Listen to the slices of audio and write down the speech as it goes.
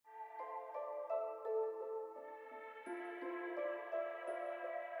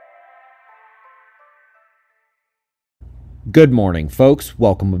Good morning, folks.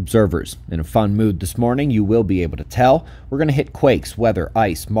 Welcome, observers. In a fun mood this morning, you will be able to tell. We're going to hit quakes, weather,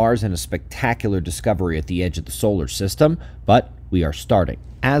 ice, Mars, and a spectacular discovery at the edge of the solar system. But we are starting,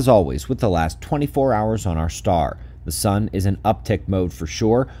 as always, with the last 24 hours on our star. The sun is in uptick mode for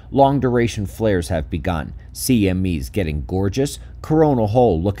sure. Long-duration flares have begun. CMEs getting gorgeous. Coronal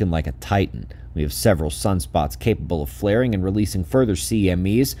hole looking like a titan. We have several sunspots capable of flaring and releasing further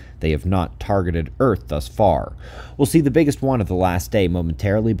CMEs. They have not targeted Earth thus far. We'll see the biggest one of the last day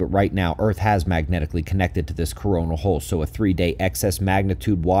momentarily, but right now Earth has magnetically connected to this coronal hole, so a 3-day excess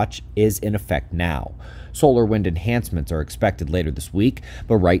magnitude watch is in effect now. Solar wind enhancements are expected later this week,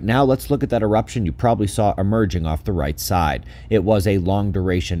 but right now let's look at that eruption you probably saw emerging off the right side. It was a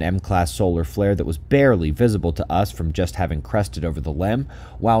long-duration M-class solar flare that was barely visible to us from just having crested over the limb.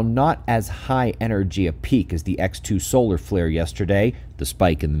 While not as high energy a peak as the X2 solar flare yesterday, the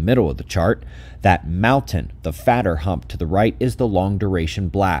spike in the middle of the chart, that mountain, the fatter hump to the right, is the long-duration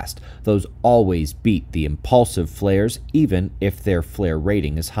blast. Those always beat the impulsive flares, even if their flare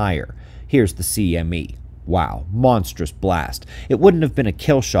rating is higher. Here's the CME. Wow, monstrous blast. It wouldn't have been a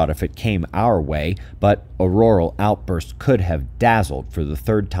kill shot if it came our way, but auroral outburst could have dazzled for the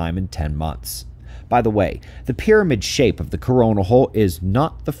third time in 10 months. By the way, the pyramid shape of the coronal hole is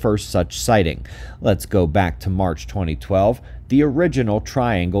not the first such sighting. Let's go back to March 2012, the original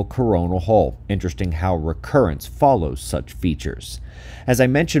triangle coronal hole. Interesting how recurrence follows such features. As I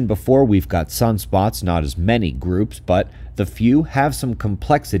mentioned before, we've got sunspots, not as many groups, but the few have some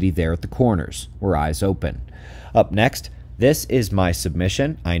complexity there at the corners. We're eyes open. Up next, this is my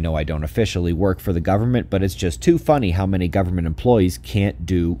submission. I know I don't officially work for the government, but it's just too funny how many government employees can't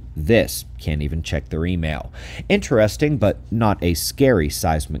do this. Can't even check their email. Interesting, but not a scary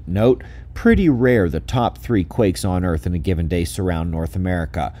seismic note. Pretty rare the top 3 quakes on Earth in a given day surround North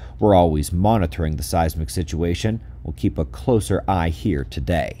America. We're always monitoring the seismic situation. We'll keep a closer eye here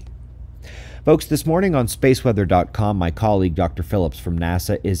today. Folks, this morning on spaceweather.com, my colleague Dr. Phillips from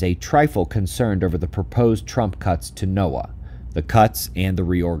NASA is a trifle concerned over the proposed Trump cuts to NOAA, the cuts and the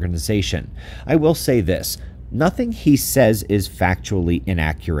reorganization. I will say this. Nothing he says is factually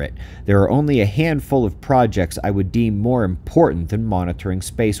inaccurate. There are only a handful of projects I would deem more important than monitoring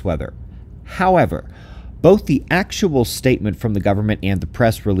space weather. However, both the actual statement from the government and the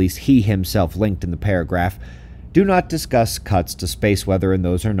press release he himself linked in the paragraph do not discuss cuts to space weather, and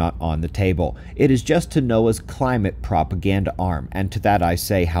those are not on the table. It is just to NOAA's climate propaganda arm, and to that I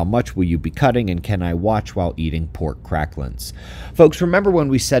say, how much will you be cutting, and can I watch while eating pork cracklins? Folks, remember when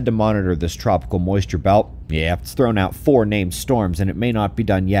we said to monitor this tropical moisture belt? Yeah, it's thrown out 4 named storms, and it may not be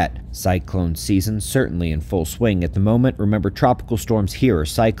done yet. Cyclone season certainly in full swing at the moment. Remember, tropical storms here are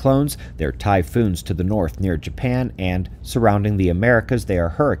cyclones. They're typhoons to the north near Japan, and surrounding the Americas, they are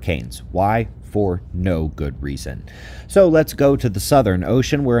hurricanes. Why? For no good reason. So let's go to the Southern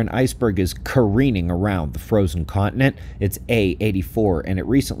Ocean, where an iceberg is careening around the frozen continent. It's A84, and it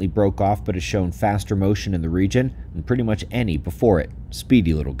recently broke off but has shown faster motion in the region than pretty much any before it.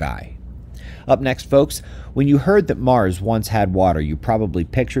 Speedy little guy. Up next, folks, when you heard that Mars once had water, you probably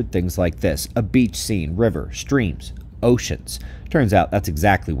pictured things like this: a beach scene, river, streams, oceans. Turns out that's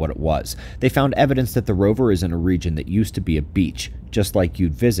exactly what it was. They found evidence that the rover is in a region that used to be a beach, just like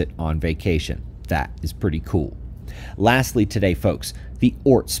you'd visit on vacation. That is pretty cool. Lastly today, folks, the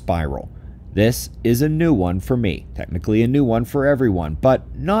Oort spiral. This is a new one for me, technically a new one for everyone,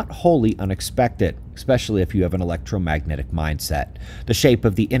 but not wholly unexpected, especially if you have an electromagnetic mindset. The shape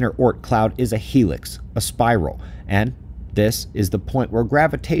of the inner Oort cloud is a helix, a spiral, and this is the point where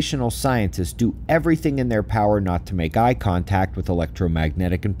gravitational scientists do everything in their power not to make eye contact with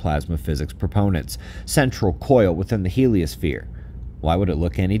electromagnetic and plasma physics proponents. Central coil within the heliosphere. Why would it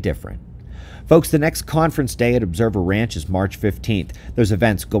look any different? Folks, the next conference day at Observer Ranch is March 15th. There's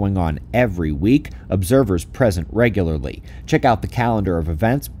events going on every week, observers present regularly. Check out the calendar of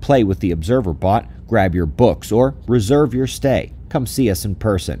events, play with the Observer bot, grab your books, or reserve your stay. Come see us in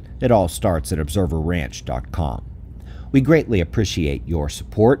person. It all starts at observerranch.com. We greatly appreciate your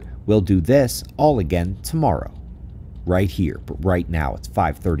support. We'll do this all again tomorrow, right here, but right now it's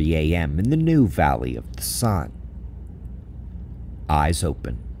 5:30 a.m. in the new Valley of the Sun. Eyes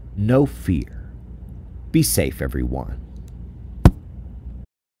open, no fear. Be safe, everyone.